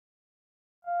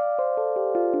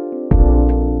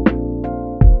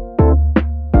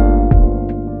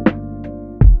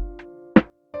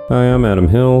Hi, I'm Adam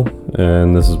Hill,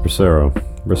 and this is Bracero.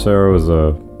 Bracero is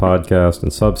a podcast and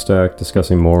Substack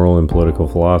discussing moral and political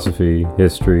philosophy,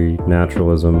 history,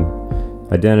 naturalism,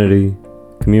 identity,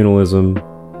 communalism,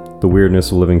 the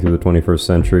weirdness of living through the 21st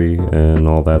century, and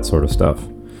all that sort of stuff.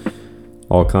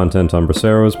 All content on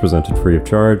Bracero is presented free of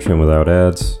charge and without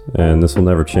ads, and this will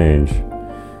never change.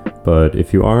 But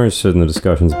if you are interested in the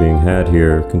discussions being had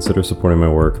here, consider supporting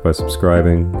my work by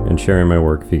subscribing and sharing my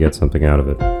work if you get something out of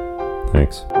it.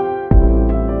 Thanks.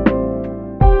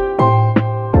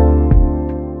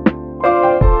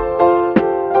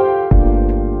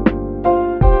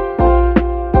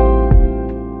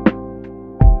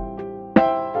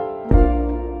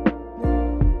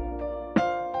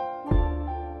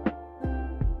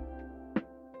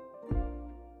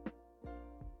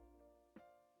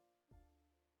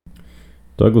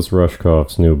 Douglas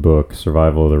Rushkoff's new book,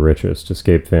 Survival of the Richest,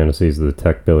 Escape Fantasies of the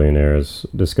Tech Billionaires,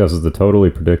 discusses the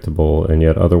totally predictable and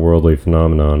yet otherworldly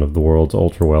phenomenon of the world's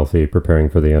ultra-wealthy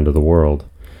preparing for the end of the world.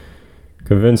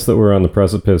 Convinced that we're on the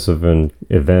precipice of an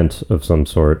event of some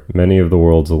sort, many of the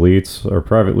world's elites are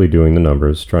privately doing the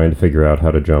numbers, trying to figure out how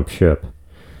to jump ship.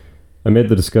 Amid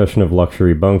the discussion of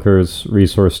luxury bunkers,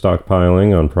 resource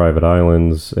stockpiling on private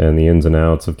islands, and the ins and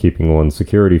outs of keeping one's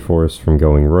security force from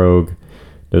going rogue,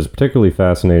 there's a particularly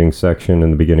fascinating section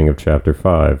in the beginning of Chapter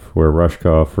 5, where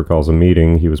Rushkoff recalls a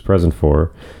meeting he was present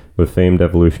for with famed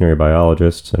evolutionary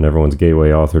biologist and everyone's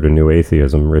gateway author to New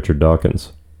Atheism, Richard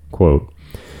Dawkins. Quote,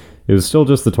 "It was still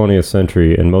just the 20th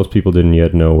century, and most people didn't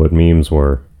yet know what memes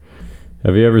were.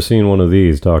 Have you ever seen one of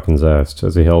these?" Dawkins asked,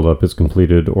 as he held up his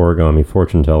completed origami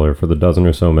fortune teller for the dozen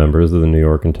or so members of the New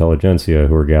York intelligentsia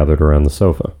who were gathered around the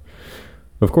sofa.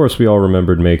 Of course, we all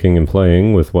remembered making and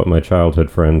playing with what my childhood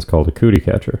friends called a cootie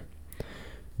catcher.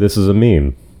 This is a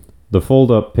meme. The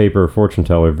fold-up paper fortune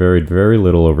teller varied very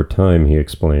little over time, he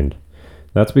explained.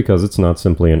 That's because it's not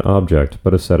simply an object,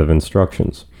 but a set of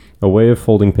instructions, a way of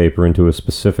folding paper into a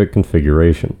specific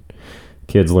configuration.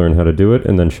 Kids learn how to do it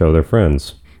and then show their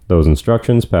friends. Those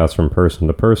instructions pass from person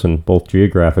to person, both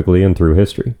geographically and through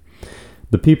history.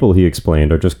 The people, he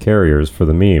explained, are just carriers for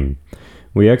the meme.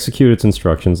 We execute its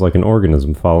instructions like an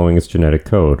organism following its genetic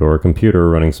code, or a computer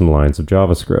running some lines of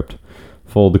JavaScript.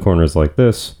 Fold the corners like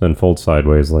this, then fold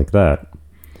sideways like that.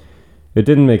 It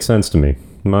didn't make sense to me.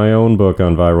 My own book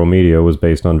on viral media was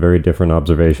based on very different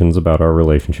observations about our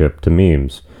relationship to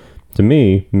memes. To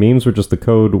me, memes were just the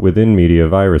code within media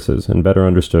viruses, and better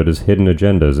understood as hidden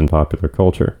agendas in popular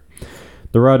culture.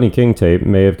 The Rodney King tape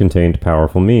may have contained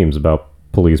powerful memes about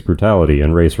police brutality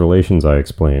and race relations, I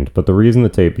explained, but the reason the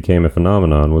tape became a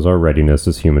phenomenon was our readiness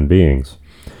as human beings.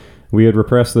 We had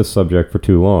repressed this subject for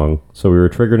too long, so we were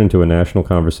triggered into a national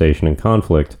conversation and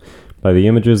conflict by the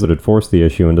images that had forced the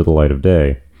issue into the light of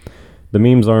day. The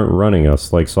memes aren't running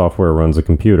us like software runs a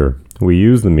computer. We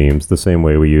use the memes the same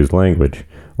way we use language,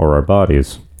 or our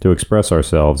bodies, to express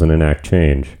ourselves and enact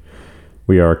change.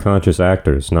 We are conscious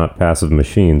actors, not passive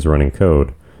machines running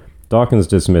code. Dawkins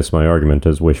dismissed my argument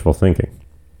as wishful thinking.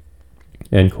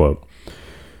 End quote.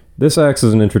 This acts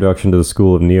as an introduction to the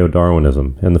school of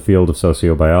neo-Darwinism and the field of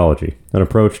sociobiology, an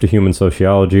approach to human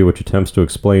sociology which attempts to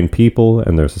explain people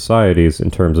and their societies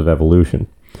in terms of evolution.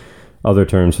 Other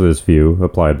terms for this view,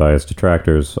 applied by its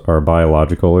detractors, are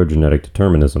biological or genetic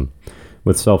determinism,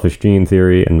 with selfish gene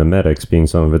theory and memetics being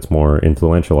some of its more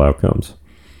influential outcomes.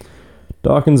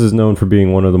 Dawkins is known for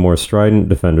being one of the more strident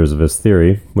defenders of his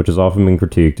theory, which has often been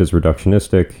critiqued as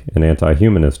reductionistic and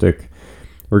anti-humanistic,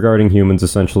 regarding humans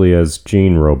essentially as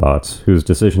gene robots, whose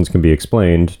decisions can be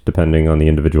explained, depending on the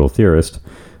individual theorist,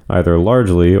 either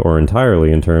largely or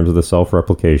entirely in terms of the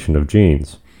self-replication of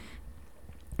genes.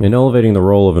 In elevating the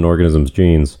role of an organism's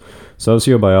genes,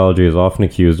 sociobiology is often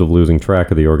accused of losing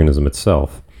track of the organism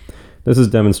itself. This is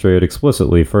demonstrated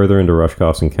explicitly further into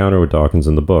Rushkoff's encounter with Dawkins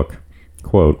in the book.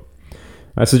 Quote,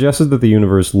 "I suggested that the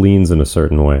universe leans in a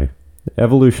certain way.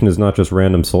 Evolution is not just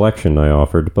random selection, I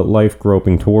offered, but life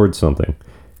groping towards something.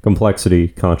 Complexity,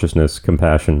 consciousness,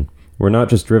 compassion. We're not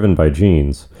just driven by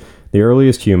genes. The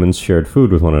earliest humans shared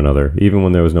food with one another, even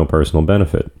when there was no personal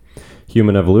benefit.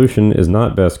 Human evolution is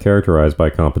not best characterized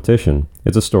by competition.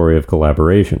 It's a story of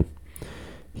collaboration."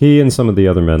 He and some of the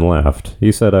other men laughed.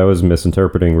 He said I was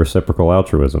misinterpreting reciprocal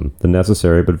altruism, the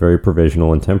necessary but very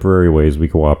provisional and temporary ways we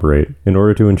cooperate in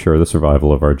order to ensure the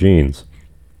survival of our genes.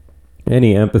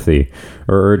 Any empathy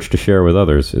or urge to share with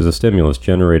others is a stimulus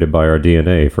generated by our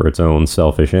DNA for its own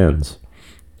selfish ends.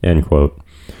 End quote.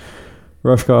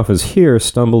 Rushkoff has here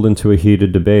stumbled into a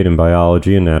heated debate in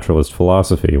biology and naturalist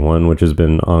philosophy, one which has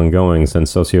been ongoing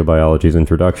since sociobiology's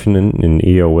introduction in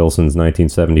E.O. Wilson's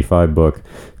 1975 book,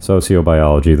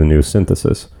 Sociobiology, The New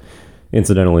Synthesis.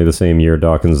 incidentally the same year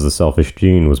Dawkins' The Selfish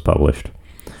Gene was published.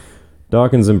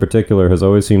 Dawkins in particular has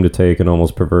always seemed to take an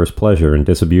almost perverse pleasure in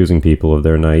disabusing people of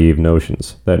their naive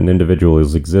notions that an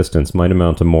individual's existence might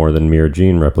amount to more than mere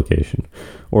gene replication,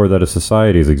 or that a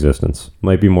society's existence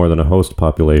might be more than a host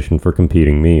population for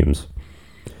competing memes.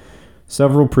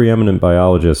 Several preeminent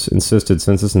biologists insisted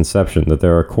since its inception that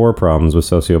there are core problems with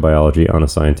sociobiology on a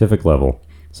scientific level,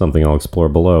 something I'll explore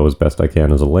below as best I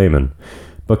can as a layman,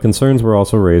 but concerns were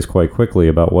also raised quite quickly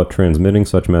about what transmitting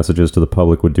such messages to the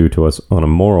public would do to us on a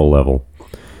moral level.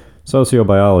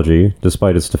 Sociobiology,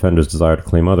 despite its defenders' desire to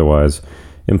claim otherwise,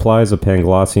 implies a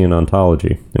Panglossian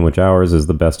ontology, in which ours is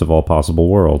the best of all possible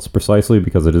worlds, precisely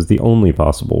because it is the only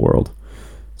possible world,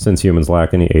 since humans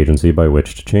lack any agency by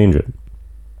which to change it.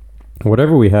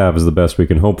 Whatever we have is the best we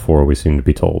can hope for, we seem to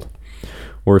be told.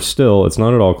 Worse still, it's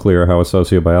not at all clear how a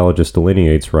sociobiologist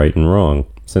delineates right and wrong,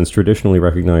 since traditionally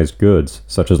recognized goods,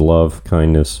 such as love,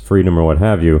 kindness, freedom, or what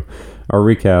have you, are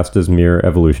recast as mere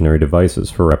evolutionary devices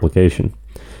for replication.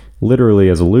 Literally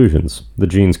as illusions, the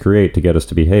genes create to get us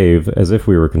to behave as if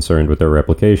we were concerned with their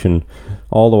replication,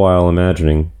 all the while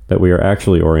imagining that we are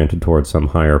actually oriented towards some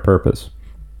higher purpose.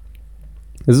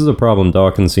 This is a problem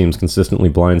Dawkins seems consistently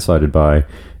blindsided by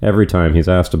every time he's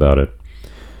asked about it.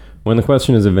 When the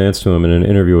question is advanced to him in an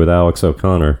interview with Alex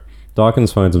O'Connor,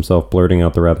 Dawkins finds himself blurting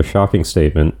out the rather shocking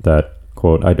statement that,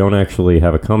 quote, I don't actually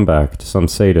have a comeback to some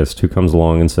sadist who comes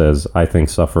along and says, I think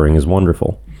suffering is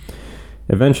wonderful.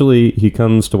 Eventually, he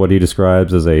comes to what he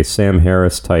describes as a Sam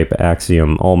Harris-type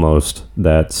axiom, almost,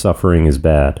 that suffering is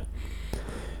bad.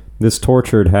 This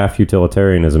tortured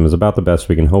half-utilitarianism is about the best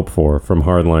we can hope for from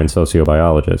hardline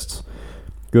sociobiologists.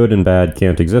 Good and bad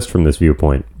can't exist from this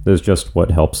viewpoint. There's just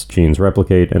what helps genes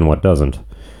replicate and what doesn't.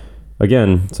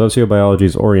 Again,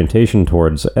 sociobiology's orientation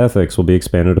towards ethics will be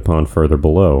expanded upon further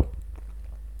below.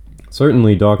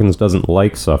 Certainly, Dawkins doesn't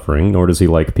like suffering, nor does he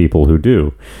like people who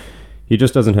do. He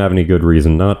just doesn't have any good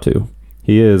reason not to.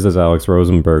 He is, as Alex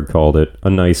Rosenberg called it, a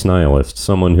nice nihilist,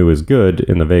 someone who is good,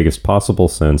 in the vaguest possible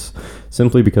sense,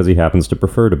 simply because he happens to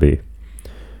prefer to be.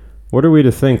 What are we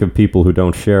to think of people who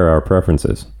don't share our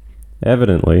preferences?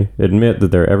 Evidently, admit that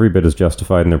they're every bit as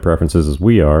justified in their preferences as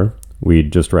we are.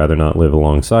 We'd just rather not live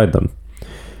alongside them.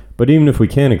 But even if we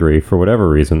can agree, for whatever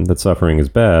reason, that suffering is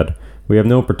bad, we have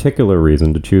no particular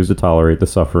reason to choose to tolerate the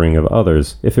suffering of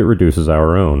others if it reduces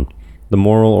our own, the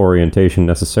moral orientation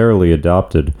necessarily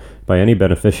adopted by any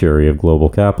beneficiary of global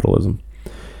capitalism.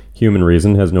 Human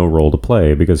reason has no role to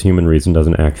play because human reason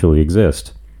doesn't actually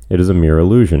exist. It is a mere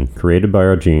illusion, created by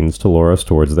our genes to lure us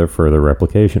towards their further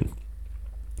replication.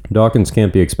 Dawkins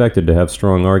can't be expected to have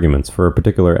strong arguments for a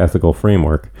particular ethical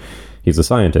framework. He's a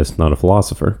scientist, not a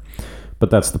philosopher. But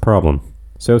that's the problem.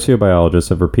 Sociobiologists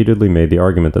have repeatedly made the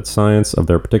argument that science, of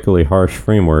their particularly harsh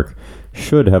framework,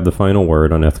 should have the final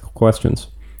word on ethical questions,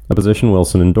 a position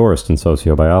Wilson endorsed in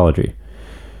sociobiology.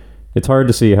 It's hard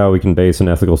to see how we can base an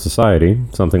ethical society,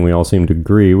 something we all seem to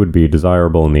agree would be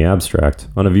desirable in the abstract,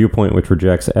 on a viewpoint which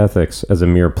rejects ethics as a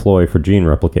mere ploy for gene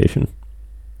replication.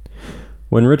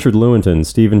 When Richard Lewontin,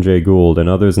 Stephen Jay Gould, and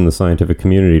others in the scientific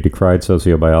community decried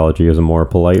sociobiology as a more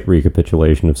polite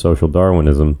recapitulation of social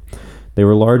Darwinism, they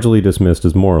were largely dismissed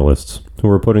as moralists, who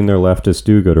were putting their leftist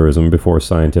do-gooderism before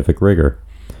scientific rigor.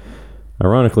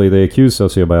 Ironically, they accused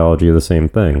sociobiology of the same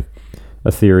thing,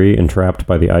 a theory entrapped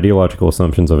by the ideological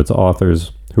assumptions of its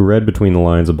authors, who read between the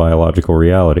lines of biological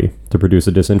reality to produce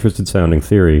a disinterested-sounding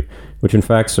theory, which in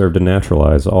fact served to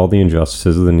naturalize all the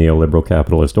injustices of the neoliberal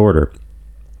capitalist order,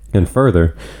 and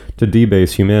further, to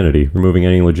debase humanity, removing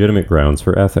any legitimate grounds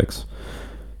for ethics.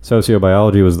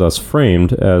 Sociobiology was thus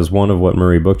framed as one of what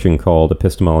Murray Bookchin called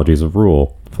epistemologies of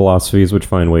rule, philosophies which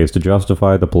find ways to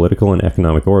justify the political and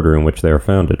economic order in which they are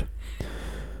founded.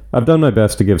 I've done my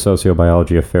best to give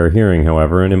sociobiology a fair hearing,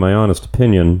 however, and in my honest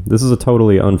opinion, this is a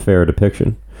totally unfair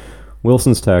depiction.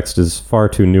 Wilson's text is far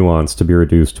too nuanced to be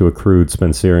reduced to a crude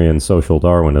Spencerian social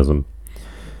Darwinism.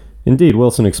 Indeed,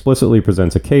 Wilson explicitly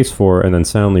presents a case for and then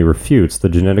soundly refutes the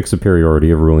genetic superiority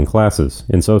of ruling classes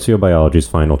in sociobiology's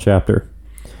final chapter.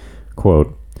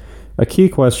 Quote, a key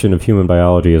question of human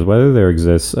biology is whether there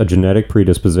exists a genetic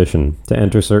predisposition to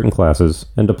enter certain classes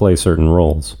and to play certain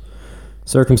roles.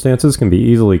 Circumstances can be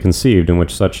easily conceived in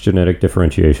which such genetic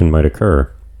differentiation might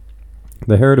occur.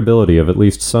 The heritability of at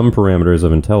least some parameters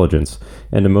of intelligence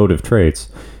and emotive traits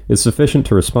is sufficient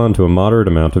to respond to a moderate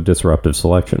amount of disruptive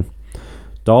selection.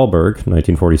 Dahlberg,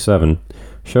 1947,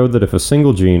 showed that if a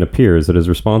single gene appears that is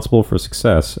responsible for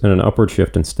success and an upward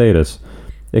shift in status,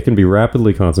 it can be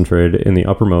rapidly concentrated in the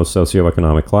uppermost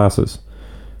socioeconomic classes.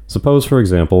 Suppose, for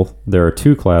example, there are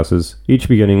two classes, each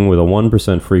beginning with a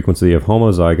 1% frequency of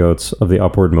homozygotes of the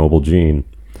upward mobile gene.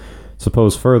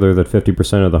 Suppose further that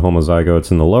 50% of the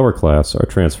homozygotes in the lower class are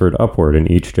transferred upward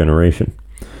in each generation.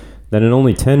 Then in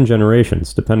only 10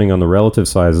 generations, depending on the relative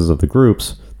sizes of the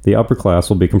groups, the upper class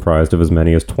will be comprised of as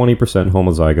many as 20%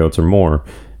 homozygotes or more,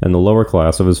 and the lower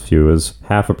class of as few as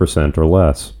 0.5% or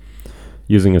less.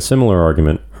 Using a similar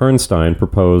argument, Herrnstein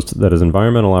proposed that as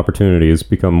environmental opportunities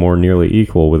become more nearly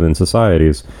equal within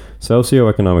societies,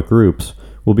 socioeconomic groups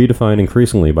will be defined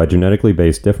increasingly by genetically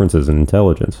based differences in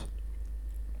intelligence.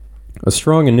 A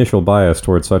strong initial bias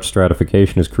toward such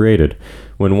stratification is created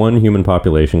when one human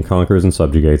population conquers and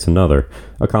subjugates another,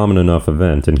 a common enough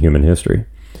event in human history.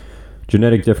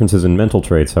 Genetic differences in mental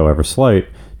traits, however slight,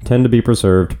 tend to be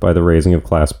preserved by the raising of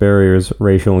class barriers,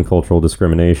 racial and cultural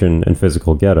discrimination, and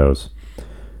physical ghettos.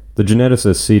 The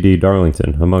geneticist C.D.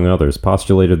 Darlington, among others,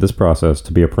 postulated this process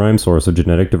to be a prime source of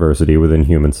genetic diversity within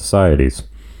human societies.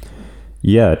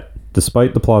 Yet,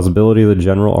 despite the plausibility of the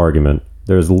general argument,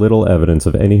 there is little evidence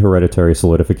of any hereditary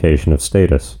solidification of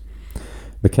status.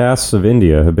 The castes of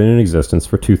India have been in existence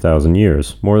for 2,000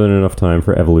 years, more than enough time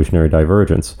for evolutionary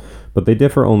divergence, but they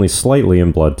differ only slightly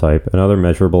in blood type and other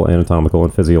measurable anatomical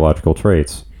and physiological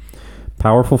traits.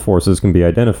 Powerful forces can be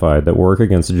identified that work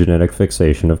against the genetic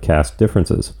fixation of caste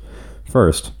differences.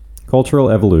 First,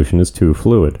 cultural evolution is too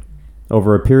fluid.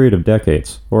 Over a period of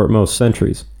decades, or at most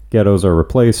centuries, ghettos are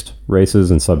replaced,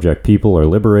 races and subject people are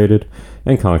liberated,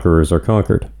 and conquerors are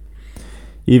conquered.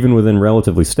 Even within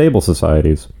relatively stable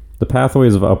societies, the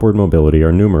pathways of upward mobility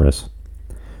are numerous.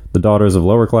 The daughters of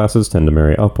lower classes tend to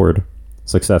marry upward.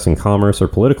 Success in commerce or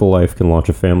political life can launch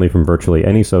a family from virtually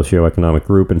any socioeconomic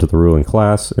group into the ruling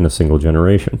class in a single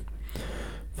generation.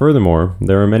 Furthermore,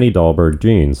 there are many Dahlberg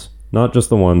genes, not just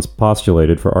the ones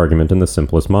postulated for argument in the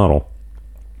simplest model.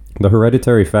 The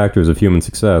hereditary factors of human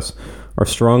success are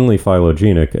strongly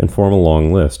phylogenetic and form a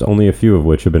long list, only a few of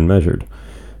which have been measured.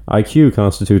 IQ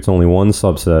constitutes only one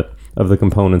subset of the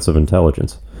components of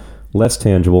intelligence. Less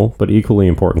tangible, but equally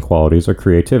important qualities are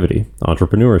creativity,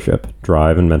 entrepreneurship,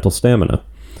 drive, and mental stamina.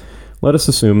 Let us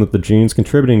assume that the genes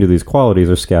contributing to these qualities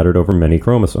are scattered over many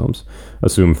chromosomes.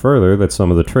 Assume further that some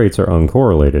of the traits are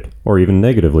uncorrelated, or even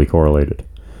negatively correlated.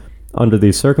 Under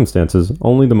these circumstances,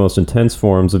 only the most intense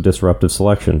forms of disruptive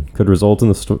selection could result in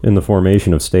the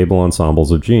formation of stable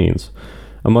ensembles of genes.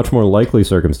 A much more likely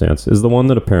circumstance is the one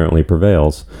that apparently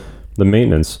prevails: the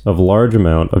maintenance of a large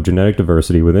amount of genetic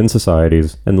diversity within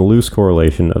societies and the loose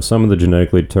correlation of some of the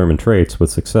genetically determined traits with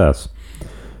success.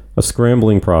 A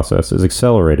scrambling process is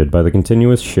accelerated by the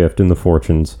continuous shift in the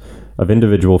fortunes of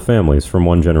individual families from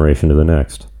one generation to the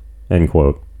next." End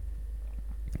quote.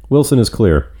 Wilson is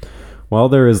clear. While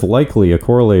there is likely a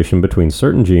correlation between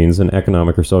certain genes and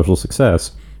economic or social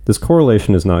success, this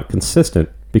correlation is not consistent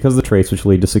because the traits which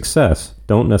lead to success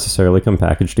don't necessarily come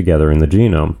packaged together in the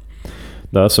genome.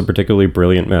 Thus, a particularly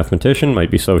brilliant mathematician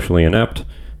might be socially inept,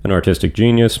 an artistic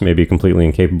genius may be completely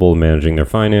incapable of managing their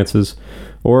finances,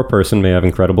 or a person may have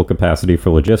incredible capacity for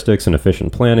logistics and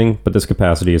efficient planning, but this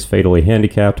capacity is fatally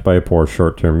handicapped by a poor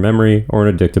short-term memory or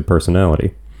an addictive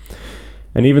personality.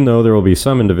 And even though there will be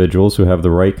some individuals who have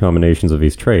the right combinations of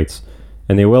these traits,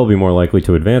 and they will be more likely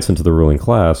to advance into the ruling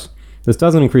class, this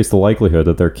doesn't increase the likelihood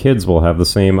that their kids will have the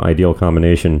same ideal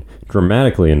combination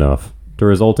dramatically enough to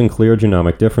result in clear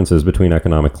genomic differences between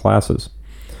economic classes.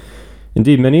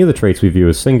 Indeed, many of the traits we view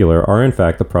as singular are in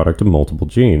fact the product of multiple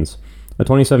genes. A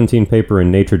 2017 paper in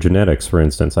Nature Genetics, for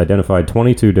instance, identified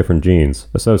 22 different genes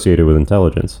associated with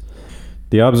intelligence.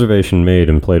 The observation made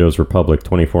in Plato's Republic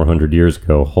 2,400 years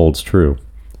ago holds true.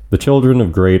 The children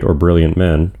of great or brilliant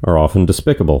men are often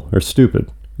despicable or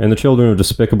stupid, and the children of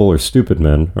despicable or stupid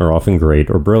men are often great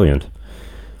or brilliant.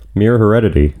 Mere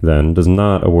heredity, then, does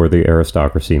not a worthy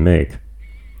aristocracy make.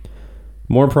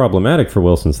 More problematic for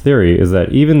Wilson's theory is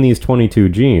that even these 22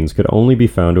 genes could only be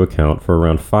found to account for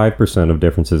around 5% of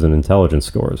differences in intelligence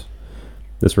scores.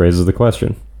 This raises the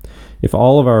question: if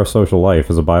all of our social life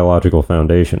is a biological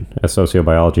foundation, as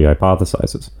sociobiology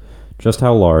hypothesizes, just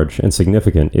how large and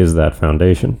significant is that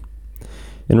foundation?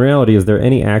 In reality, is there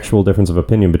any actual difference of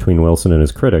opinion between Wilson and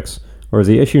his critics, or is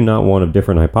the issue not one of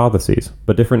different hypotheses,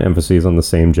 but different emphases on the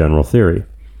same general theory?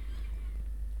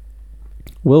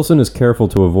 Wilson is careful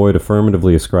to avoid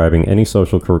affirmatively ascribing any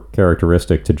social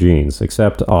characteristic to genes,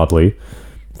 except, oddly,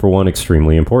 for one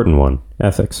extremely important one: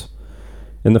 ethics.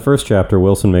 In the first chapter,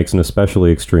 Wilson makes an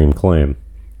especially extreme claim.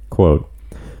 Quote,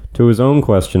 "To his own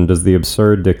question, does the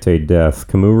absurd dictate death,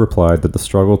 Camus replied that the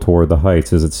struggle toward the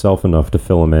heights is itself enough to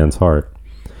fill a man's heart.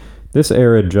 This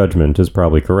arid judgment is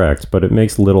probably correct, but it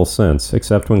makes little sense,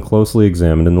 except when closely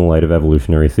examined in the light of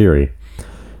evolutionary theory.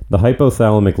 The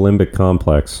hypothalamic limbic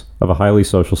complex of a highly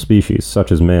social species,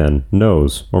 such as man,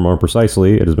 knows, or more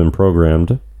precisely, it has been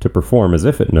programmed to perform as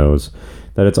if it knows,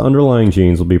 that its underlying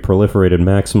genes will be proliferated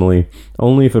maximally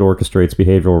only if it orchestrates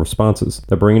behavioral responses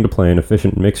that bring into play an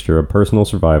efficient mixture of personal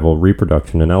survival,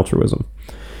 reproduction, and altruism.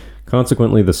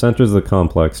 Consequently, the centers of the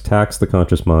complex tax the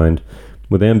conscious mind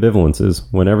with ambivalences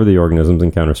whenever the organisms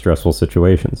encounter stressful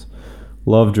situations.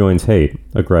 Love joins hate,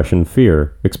 aggression,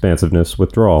 fear, expansiveness,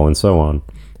 withdrawal, and so on,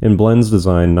 in blends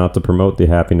designed not to promote the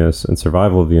happiness and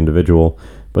survival of the individual,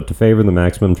 but to favor the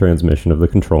maximum transmission of the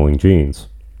controlling genes.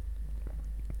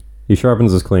 He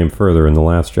sharpens his claim further in the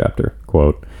last chapter.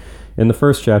 Quote, "In the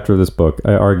first chapter of this book,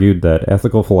 I argued that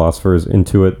ethical philosophers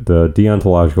intuit the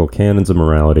deontological canons of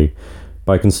morality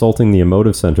by consulting the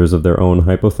emotive centers of their own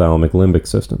hypothalamic limbic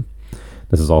system.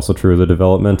 This is also true of the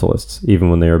developmentalists, even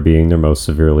when they are being their most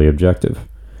severely objective.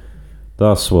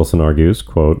 Thus, Wilson argues,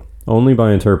 quote, only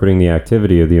by interpreting the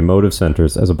activity of the emotive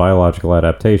centers as a biological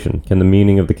adaptation can the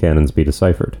meaning of the canons be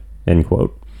deciphered." End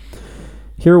quote.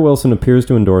 Here Wilson appears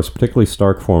to endorse a particularly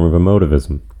stark form of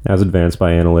emotivism, as advanced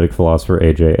by analytic philosopher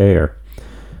A.J. Ayer.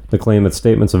 The claim that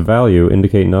statements of value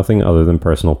indicate nothing other than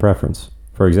personal preference.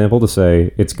 For example, to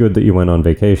say, "It's good that you went on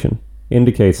vacation,"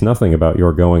 indicates nothing about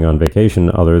your going on vacation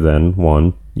other than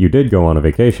 1. You did go on a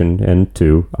vacation, and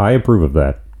 2. I approve of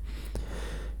that.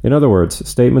 In other words,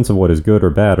 statements of what is good or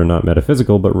bad are not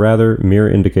metaphysical, but rather mere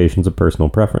indications of personal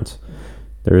preference.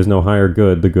 There is no higher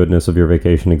good the goodness of your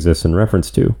vacation exists in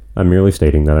reference to. I'm merely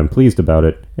stating that I'm pleased about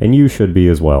it, and you should be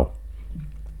as well.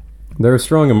 There are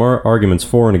strong arguments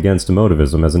for and against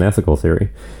emotivism as an ethical theory.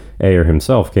 Ayer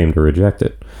himself came to reject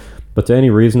it. But to any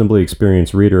reasonably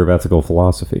experienced reader of ethical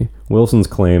philosophy, Wilson's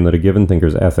claim that a given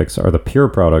thinker's ethics are the pure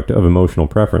product of emotional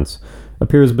preference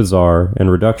appears bizarre and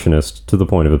reductionist to the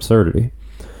point of absurdity.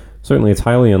 Certainly, it's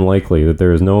highly unlikely that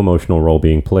there is no emotional role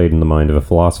being played in the mind of a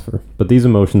philosopher, but these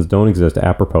emotions don't exist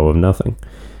apropos of nothing.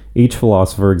 Each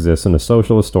philosopher exists in a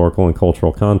social, historical, and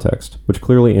cultural context, which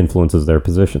clearly influences their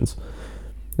positions.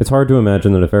 It's hard to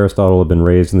imagine that if Aristotle had been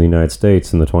raised in the United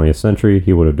States in the 20th century,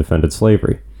 he would have defended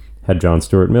slavery. Had John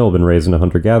Stuart Mill been raised in a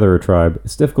hunter-gatherer tribe,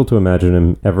 it's difficult to imagine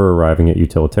him ever arriving at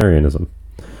utilitarianism.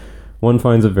 One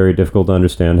finds it very difficult to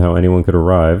understand how anyone could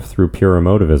arrive, through pure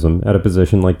emotivism, at a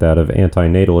position like that of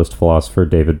antinatalist philosopher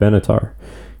David Benatar,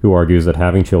 who argues that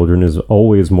having children is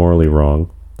always morally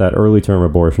wrong, that early-term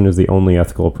abortion is the only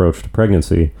ethical approach to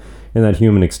pregnancy, and that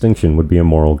human extinction would be a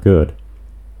moral good.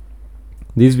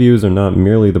 These views are not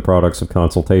merely the products of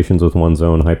consultations with one's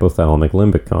own hypothalamic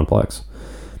limbic complex.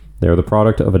 They are the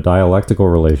product of a dialectical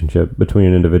relationship between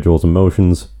an individual's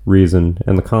emotions, reason,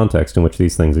 and the context in which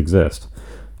these things exist.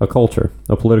 A culture,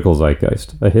 a political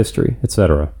zeitgeist, a history,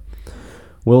 etc.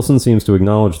 Wilson seems to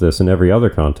acknowledge this in every other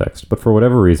context, but for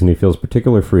whatever reason he feels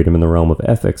particular freedom in the realm of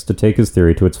ethics to take his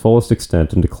theory to its fullest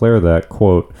extent and declare that,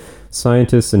 quote,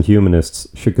 scientists and humanists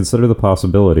should consider the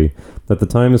possibility that the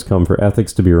time has come for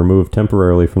ethics to be removed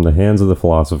temporarily from the hands of the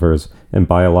philosophers and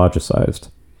biologicized,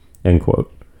 end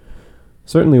quote.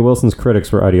 Certainly Wilson's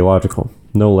critics were ideological.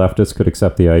 No leftist could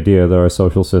accept the idea that our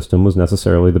social system was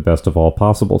necessarily the best of all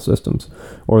possible systems,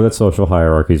 or that social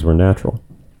hierarchies were natural.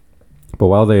 But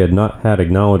while they had not had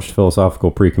acknowledged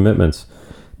philosophical pre-commitments,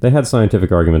 they had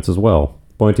scientific arguments as well,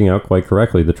 pointing out quite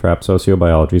correctly the trap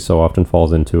sociobiology so often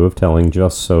falls into of telling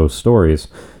just-so stories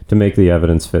to make the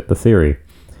evidence fit the theory,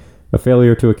 a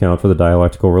failure to account for the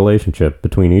dialectical relationship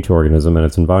between each organism and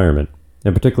its environment,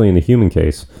 and particularly in the human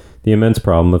case, the immense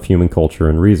problem of human culture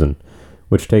and reason,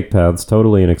 which take paths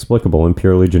totally inexplicable in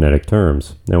purely genetic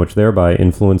terms, and which thereby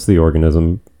influence the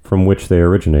organism from which they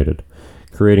originated,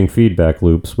 creating feedback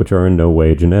loops which are in no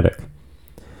way genetic.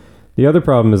 The other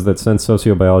problem is that since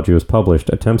sociobiology was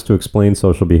published, attempts to explain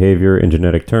social behavior in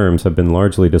genetic terms have been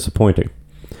largely disappointing.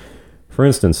 For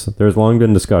instance, there has long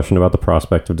been discussion about the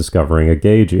prospect of discovering a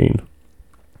gay gene.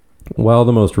 While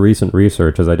the most recent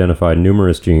research has identified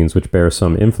numerous genes which bear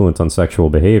some influence on sexual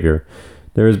behavior,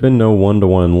 there has been no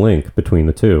one-to-one link between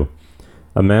the two.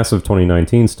 A massive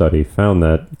 2019 study found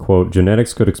that, quote,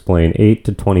 genetics could explain 8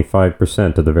 to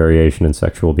 25% of the variation in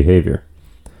sexual behavior.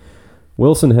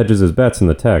 Wilson hedges his bets in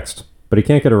the text, but he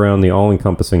can't get around the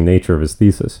all-encompassing nature of his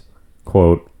thesis.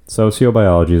 Quote,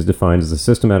 sociobiology is defined as a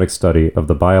systematic study of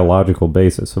the biological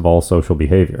basis of all social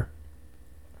behavior.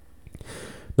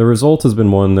 The result has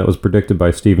been one that was predicted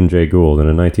by Stephen Jay Gould in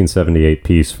a 1978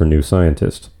 piece for New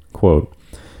Scientist. Quote,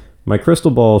 my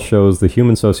crystal ball shows the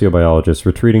human sociobiologists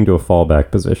retreating to a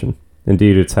fallback position.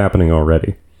 Indeed, it's happening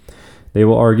already. They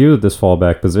will argue that this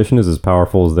fallback position is as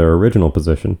powerful as their original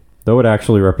position, though it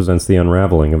actually represents the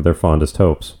unraveling of their fondest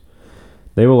hopes.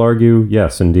 They will argue,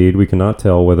 yes, indeed, we cannot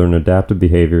tell whether an adaptive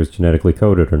behavior is genetically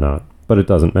coded or not, but it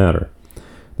doesn't matter.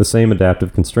 The same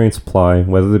adaptive constraints apply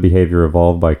whether the behavior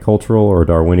evolved by cultural or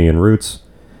Darwinian roots,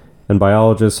 and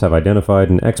biologists have identified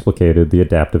and explicated the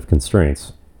adaptive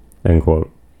constraints." End quote.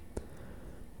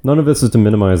 None of this is to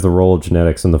minimize the role of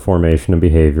genetics in the formation and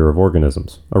behavior of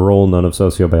organisms, a role none of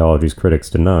sociobiology's critics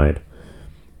denied.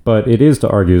 But it is to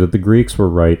argue that the Greeks were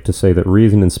right to say that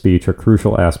reason and speech are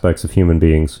crucial aspects of human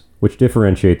beings, which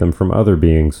differentiate them from other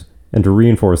beings, and to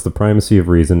reinforce the primacy of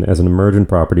reason as an emergent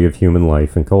property of human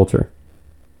life and culture.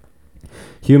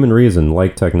 Human reason,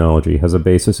 like technology, has a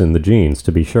basis in the genes,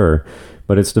 to be sure,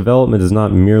 but its development is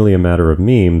not merely a matter of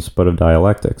memes, but of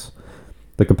dialectics.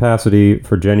 The capacity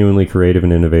for genuinely creative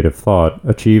and innovative thought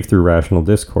achieved through rational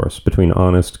discourse between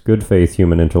honest, good-faith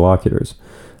human interlocutors,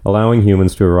 allowing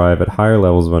humans to arrive at higher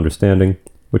levels of understanding,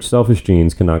 which selfish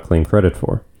genes cannot claim credit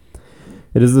for.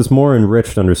 It is this more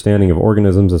enriched understanding of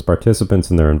organisms as participants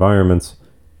in their environments,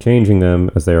 changing them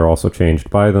as they are also changed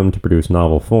by them to produce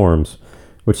novel forms,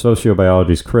 which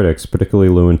sociobiology's critics, particularly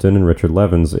Lewontin and Richard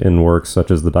Levins, in works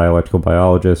such as The Dialectical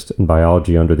Biologist and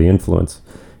Biology Under the Influence,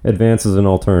 advance as an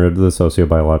alternative to the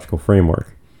sociobiological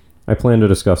framework. I plan to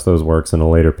discuss those works in a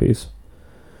later piece.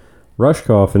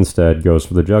 Rushkoff instead goes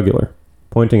for the jugular,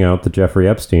 pointing out that Jeffrey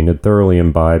Epstein had thoroughly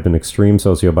imbibed an extreme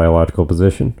sociobiological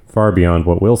position, far beyond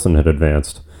what Wilson had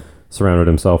advanced, surrounded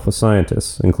himself with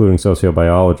scientists, including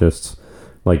sociobiologists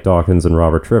like Dawkins and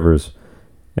Robert Trivers,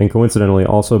 and coincidentally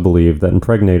also believed that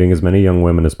impregnating as many young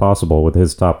women as possible with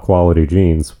his top quality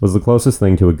genes was the closest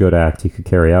thing to a good act he could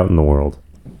carry out in the world.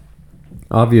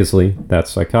 Obviously,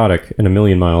 that's psychotic and a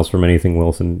million miles from anything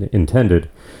Wilson intended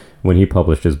when he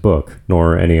published his book,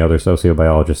 nor any other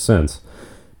sociobiologist since,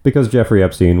 because Jeffrey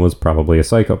Epstein was probably a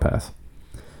psychopath.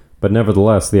 But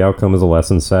nevertheless, the outcome is a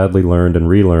lesson sadly learned and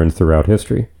relearned throughout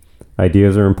history.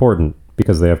 Ideas are important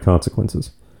because they have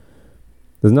consequences.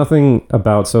 There's nothing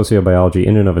about sociobiology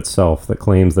in and of itself that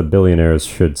claims that billionaires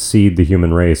should seed the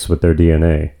human race with their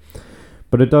DNA.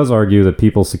 But it does argue that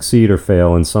people succeed or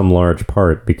fail in some large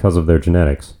part because of their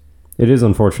genetics. It is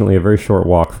unfortunately a very short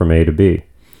walk from A to B.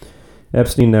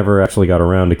 Epstein never actually got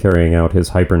around to carrying out his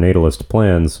hypernatalist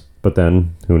plans, but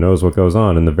then, who knows what goes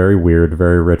on in the very weird,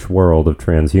 very rich world of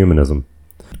transhumanism.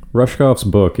 Rushkoff's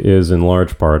book is in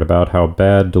large part about how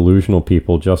bad, delusional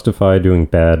people justify doing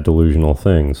bad, delusional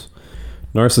things.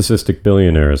 Narcissistic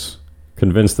billionaires,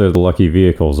 convinced they're the lucky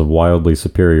vehicles of wildly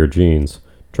superior genes,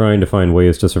 trying to find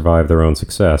ways to survive their own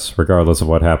success, regardless of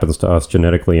what happens to us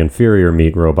genetically inferior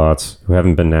meat robots who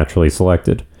haven't been naturally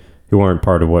selected, who aren't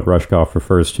part of what Rushkoff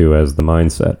refers to as the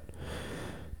mindset.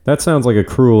 That sounds like a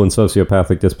cruel and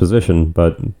sociopathic disposition,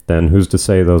 but then who's to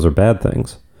say those are bad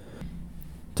things?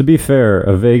 To be fair,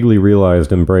 a vaguely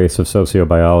realized embrace of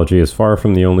sociobiology is far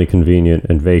from the only convenient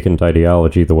and vacant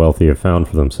ideology the wealthy have found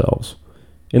for themselves.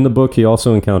 In the book, he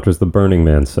also encounters the Burning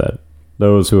Man set,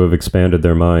 those who have expanded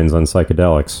their minds on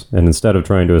psychedelics, and instead of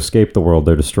trying to escape the world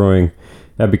they're destroying,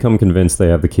 have become convinced they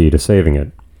have the key to saving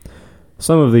it.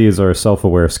 Some of these are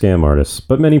self-aware scam artists,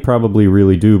 but many probably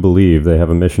really do believe they have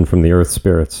a mission from the Earth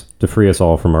spirits to free us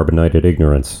all from our benighted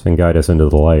ignorance and guide us into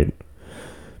the light.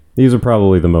 These are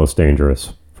probably the most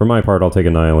dangerous. For my part, I'll take a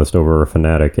nihilist over a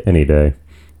fanatic any day.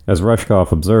 As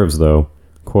Rushkoff observes, though,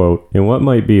 quote, "In what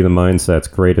might be the mindset's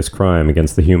greatest crime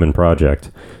against the human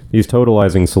project, these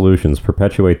totalizing solutions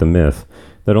perpetuate the myth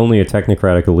that only a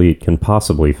technocratic elite can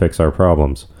possibly fix our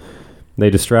problems. They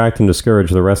distract and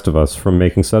discourage the rest of us from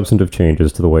making substantive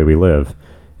changes to the way we live,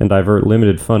 and divert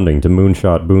limited funding to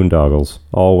moonshot boondoggles,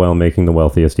 all while making the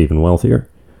wealthiest even wealthier.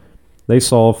 They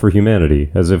solve for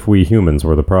humanity as if we humans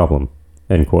were the problem."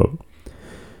 End quote.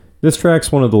 This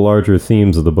tracks one of the larger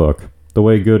themes of the book, the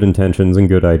way good intentions and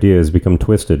good ideas become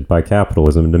twisted by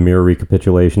capitalism into mere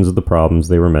recapitulations of the problems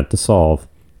they were meant to solve.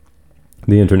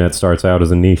 The internet starts out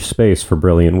as a niche space for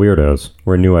brilliant weirdos,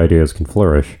 where new ideas can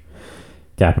flourish.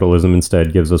 Capitalism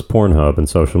instead gives us Pornhub and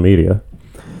social media.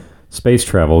 Space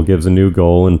travel gives a new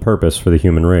goal and purpose for the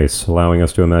human race, allowing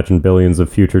us to imagine billions of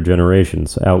future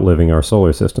generations outliving our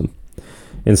solar system.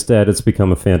 Instead, it's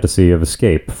become a fantasy of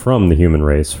escape from the human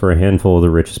race for a handful of the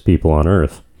richest people on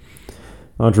Earth.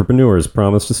 Entrepreneurs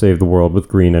promise to save the world with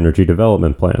green energy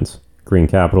development plans. Green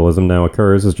capitalism now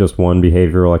occurs as just one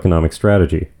behavioral economic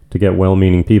strategy, to get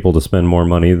well-meaning people to spend more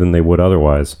money than they would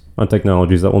otherwise, on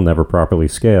technologies that will never properly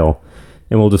scale,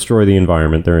 and will destroy the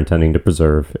environment they're intending to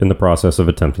preserve in the process of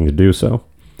attempting to do so.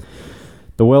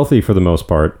 The wealthy, for the most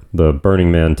part, the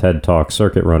Burning Man TED Talk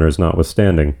circuit runners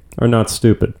notwithstanding, are not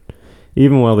stupid.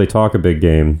 Even while they talk a big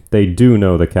game, they do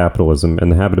know that capitalism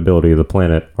and the habitability of the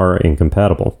planet are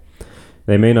incompatible.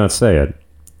 They may not say it,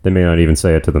 they may not even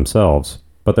say it to themselves,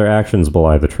 but their actions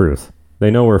belie the truth.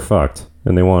 They know we're fucked,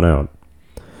 and they want out.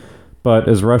 But,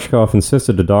 as Rushkoff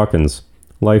insisted to Dawkins,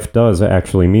 life does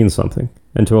actually mean something,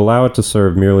 and to allow it to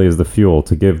serve merely as the fuel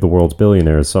to give the world's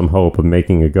billionaires some hope of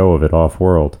making a go of it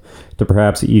off-world, to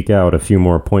perhaps eke out a few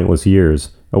more pointless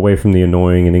years, away from the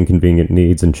annoying and inconvenient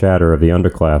needs and chatter of the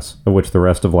underclass, of which the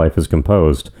rest of life is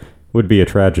composed, would be a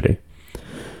tragedy.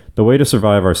 The way to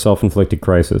survive our self-inflicted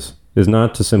crisis is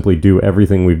not to simply do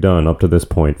everything we've done up to this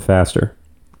point faster.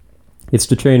 It's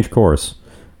to change course,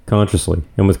 consciously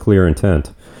and with clear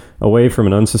intent, away from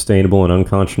an unsustainable and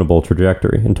unconscionable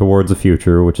trajectory and towards a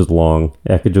future which is long,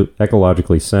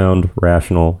 ecologically sound,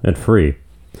 rational, and free.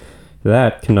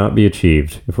 That cannot be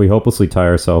achieved if we hopelessly tie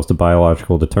ourselves to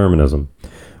biological determinism,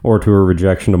 or to a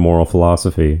rejection of moral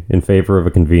philosophy in favor of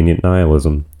a convenient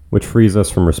nihilism, which frees us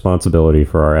from responsibility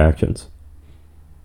for our actions.